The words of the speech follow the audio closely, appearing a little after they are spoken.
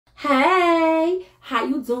Hey, how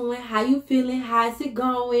you doing? How you feeling? How's it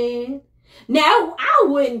going? Now, I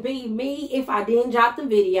wouldn't be me if I didn't drop the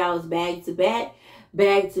videos back to back,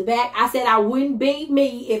 back to back. I said I wouldn't be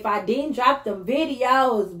me if I didn't drop them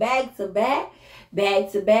videos back to back,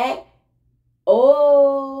 back to back.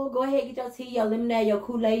 Oh, go ahead, get your tea, your lemonade, your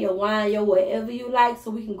Kool-Aid, your wine, your whatever you like,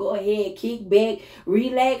 so we can go ahead, kick back,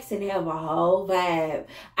 relax, and have a whole vibe.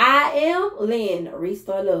 I am Lynn,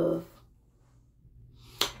 Restore Love.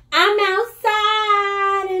 I'm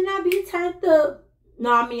outside and I be turned up.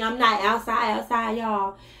 No, I mean, I'm not outside,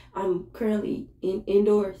 y'all. I'm currently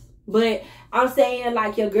indoors. But I'm saying,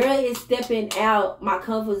 like, your girl is stepping out my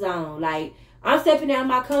comfort zone. Like, I'm stepping out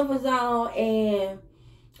my comfort zone and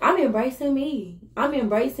I'm embracing me. I'm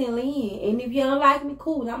embracing Lynn. And if you don't like me,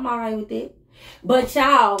 cool. I'm all right with it. But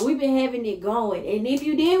y'all, we've been having it going. And if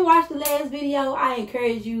you didn't watch the last video, I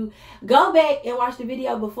encourage you, go back and watch the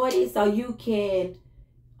video before this so you can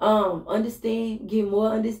understand, get more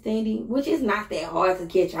understanding, which is not that hard to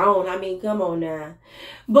catch on. I mean, come on now.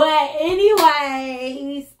 But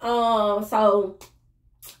anyways, so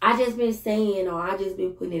I just been saying, or I just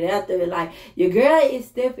been putting it out there, like, your girl is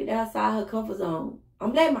stepping outside her comfort zone.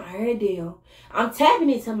 I'm letting my hair down. I'm tapping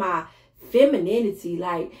into my femininity.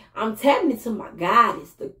 Like, I'm tapping into my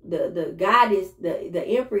goddess, the goddess, the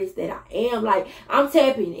empress that I am. Like, I'm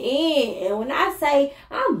tapping in. And when I say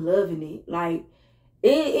I'm loving it, like,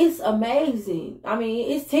 it's amazing. I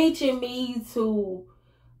mean, it's teaching me to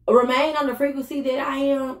remain on the frequency that I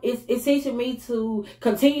am. It's teaching me to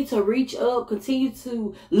continue to reach up, continue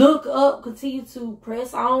to look up, continue to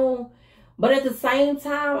press on. But at the same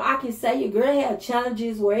time, I can say your girl have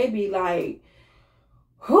challenges where it be like,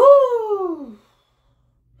 whoo.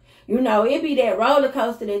 You know, it be that roller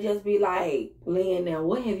coaster that just be like, Lynn, now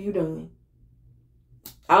what have you done?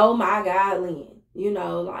 Oh my God, Lynn. You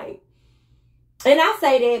know, like, and I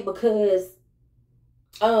say that because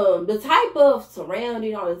the type of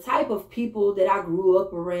surrounding or the type of people that I grew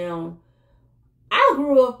up around,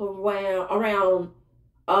 around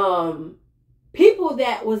people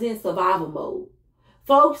that was in survival mode.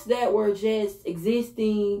 Folks that were just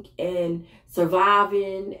existing and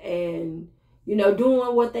surviving and, you know,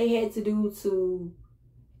 doing what they had to do to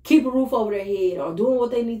keep a roof over their head, or doing what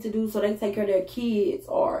they need to do so they take care of their kids,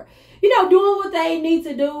 or, you know, doing what they need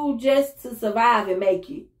to do just to survive and make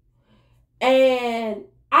it. And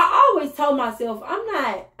I always told myself, I'm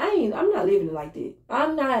not living it like that.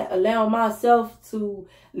 I'm not allowing myself to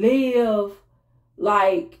live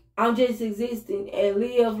like I'm just existing and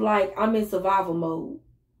live like I'm in survival mode.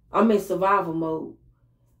 I'm in survival mode.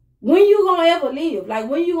 When you gonna ever live? Like,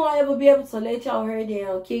 when you gonna ever be able to let your hair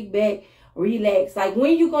down, kick back, relax? Like,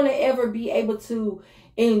 when you gonna ever be able to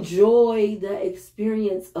enjoy the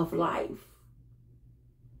experience of life?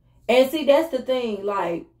 And see, that's the thing.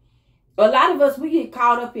 Like, a lot of us, we get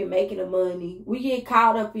caught up in making the money. We get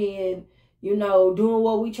caught up in, you know, doing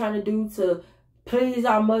what we trying to do to please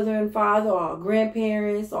our mother and father or our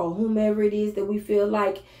grandparents or whomever it is that we feel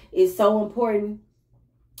like is so important.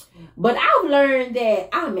 But I've learned that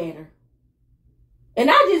I matter. And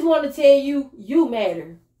I just want to tell you, you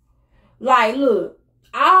matter. Like, look,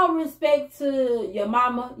 all respect to your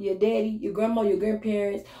mama, your daddy, your grandma, your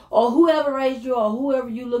grandparents, or whoever raised you, or whoever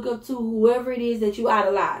you look up to, whoever it is that you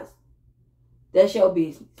idolize. That's your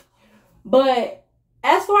business. But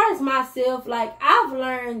as far as myself, like, I've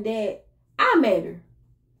learned that I matter.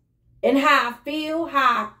 And how I feel,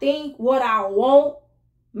 how I think, what I want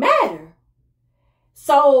matter.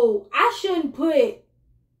 So I shouldn't put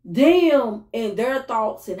them and their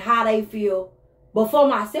thoughts and how they feel before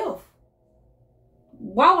myself.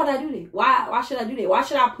 Why would I do that? Why should I do that? Why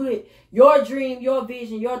should I put your dream, your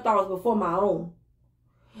vision, your thoughts before my own?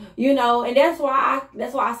 You know, and that's why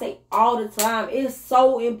I say all the time, it's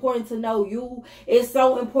so important to know you. It's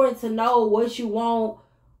so important to know what you want,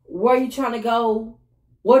 where you trying to go,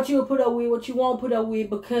 what you'll put up with, what you won't put up with.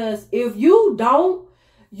 Because if you don't,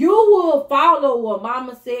 you will follow what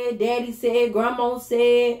mama said, daddy said, grandma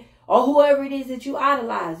said, or whoever it is that you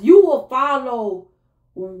idolize. You will follow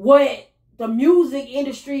what the music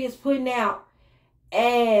industry is putting out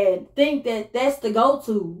and think that that's the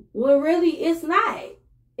go-to, when really it's not.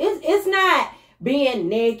 It's not being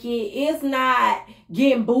naked. It's not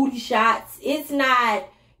getting booty shots. It's not,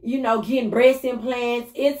 you know, getting breast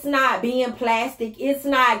implants. It's not being plastic. It's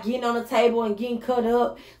not getting on the table and getting cut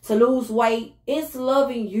up to lose weight. It's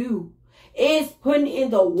loving you. It's putting in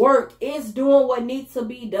the work. It's doing what needs to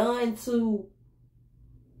be done to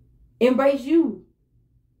embrace you.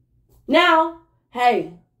 Now,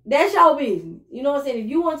 hey, that's your business. You know what I'm saying? If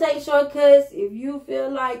you want to take shortcuts, if you feel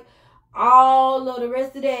like all of the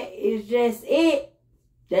rest of that is just it,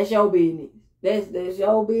 That's your business. That's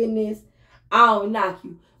your business. I don't knock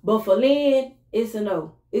you. But for Lynn, it's a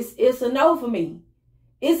no. It's a no for me.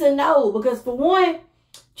 It's a no. Because for one,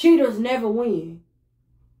 cheaters never win.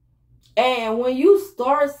 And when you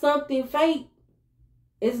start something fake,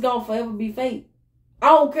 it's going to forever be fake. I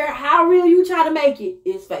don't care how real you try to make it,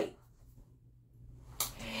 it's fake.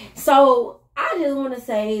 So, I just want to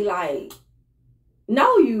say, like,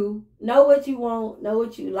 know you. Know what you want. Know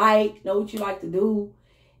what you like. Know what you like to do.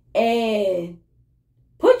 And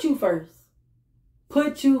put you first.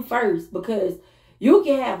 Put you first. Because you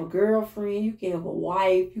can have a girlfriend. You can have a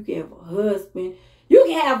wife. You can have a husband. You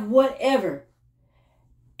can have whatever.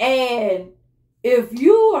 And if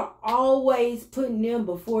you are always putting them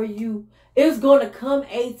before you, it's going to come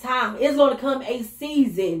a time. It's going to come a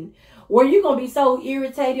season where you're going to be so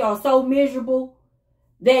irritated or so miserable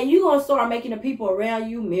that you're going to start making the people around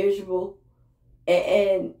you miserable.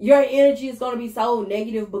 And your energy is going to be so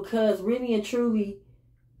negative because really and truly,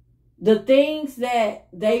 the things that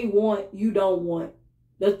they want, you don't want.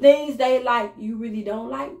 The things they like, you really don't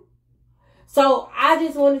like. So I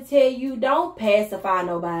just want to tell you, don't pacify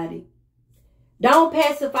nobody. Don't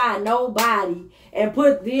pacify nobody and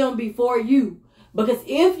put them before you. Because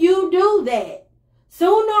if you do that,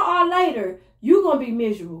 sooner or later, you're going to be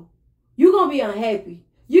miserable. You're going to be unhappy.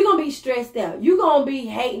 You're going to be stressed out. You're going to be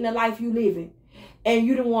hating the life you living. And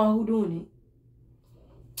you're the one who doing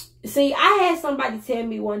it. See, I had somebody tell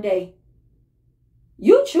me one day,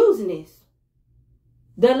 you choosing this.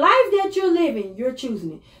 The life that you're living, you're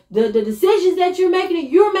choosing it. The decisions that you're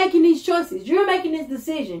making, you're making these choices. You're making this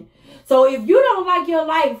decision. So if you don't like your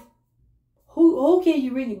life, who can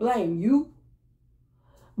you really blame? You?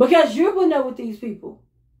 Because you're putting up with these people.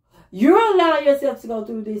 You're allowing yourself to go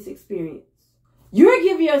through this experience. You're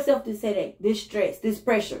giving yourself this headache, this stress, this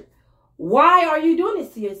pressure. Why are you doing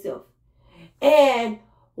this to yourself? And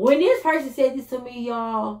when this person said this to me,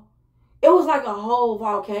 y'all, it was like a whole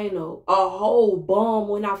volcano, a whole bomb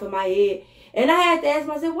went off in my head. And I had to ask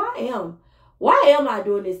myself, why am I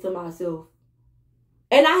doing this to myself?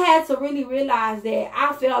 And I had to really realize that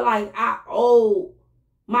I felt like I owed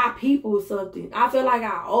my people something. I felt like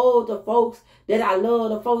I owed the folks that I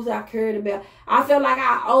love, the folks that I cared about. I felt like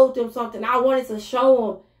I owed them something. I wanted to show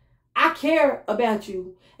them I care about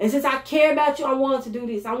you. And since I care about you, I wanted to do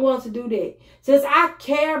this. I wanted to do that. Since I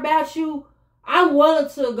care about you, I'm willing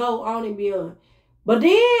to go on and beyond. But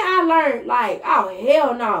then I learned, like, oh,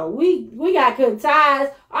 hell no. We got to cut ties.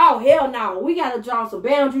 Oh, hell no. We got to draw some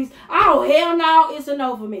boundaries. Oh, hell no. It's a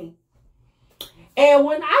no for me. And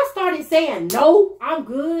when I started saying, no, I'm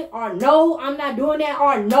good, or no, I'm not doing that,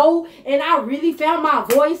 or no, and I really found my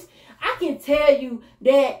voice, I can tell you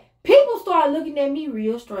that people started looking at me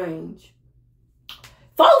real strange.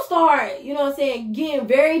 Folks started, you know what I'm saying, getting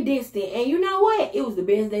very distant. And you know what? It was the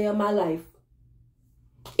best day of my life.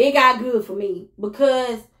 It got good for me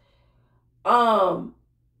because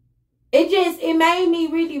it made me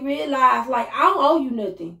really realize, like, I don't owe you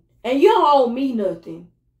nothing. And you don't owe me nothing.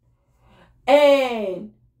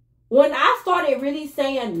 And when I started really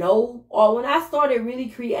saying no, or when I started really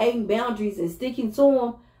creating boundaries and sticking to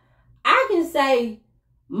them, I can say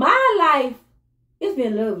my life, it's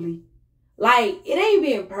been lovely. Like, it ain't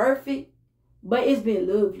been perfect, but it's been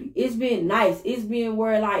lovely. It's been nice. It's been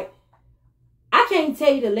where, like, I can't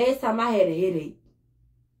tell you the last time I had a headache.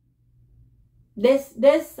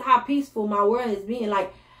 That's how peaceful my world has been.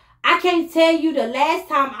 Like, I can't tell you the last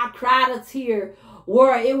time I cried a tear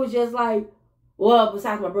where it was just like, well,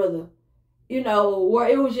 besides my brother, you know, where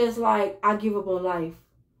it was just like, I give up on life.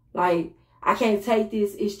 Like, I can't take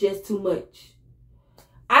this. It's just too much.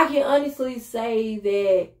 I can honestly say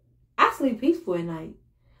that I sleep peaceful at night.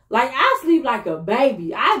 Like, I sleep like a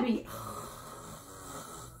baby. I be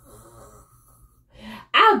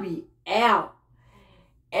out.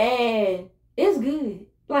 And it's good.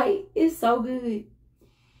 Like, it's so good.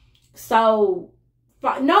 So,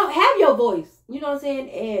 no, have your voice. You know what I'm saying?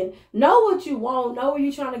 And know what you want. Know where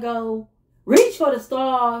you're trying to go. Reach for the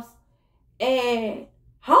stars. And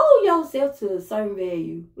hold yourself to a certain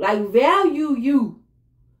value. Like, value you.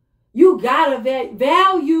 You gotta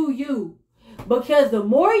value you. Because the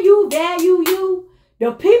more you value you,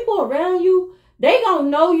 the people around you, they gonna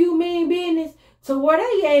know you mean business to where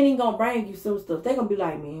they ain't even gonna bring you some stuff. They gonna be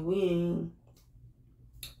like, man, we ain't.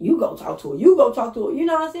 You go talk to her. You go talk to her. You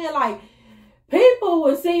know what I'm saying? Like, people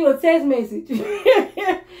will send you a text message. Because,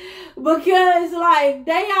 like,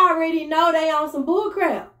 they already know they on some bull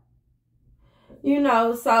crap. You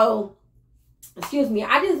know, so, excuse me.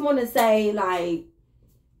 I just want to say, like,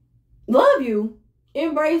 love you,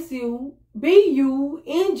 embrace you, be you,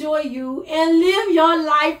 enjoy you, and live your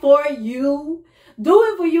life for you. Do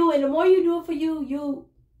it for you. And the more you do it for you,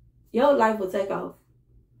 your life will take off.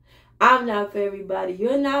 I'm not for everybody.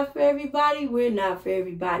 You're not for everybody. We're not for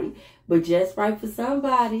everybody. But just right for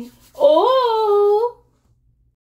somebody. Oh.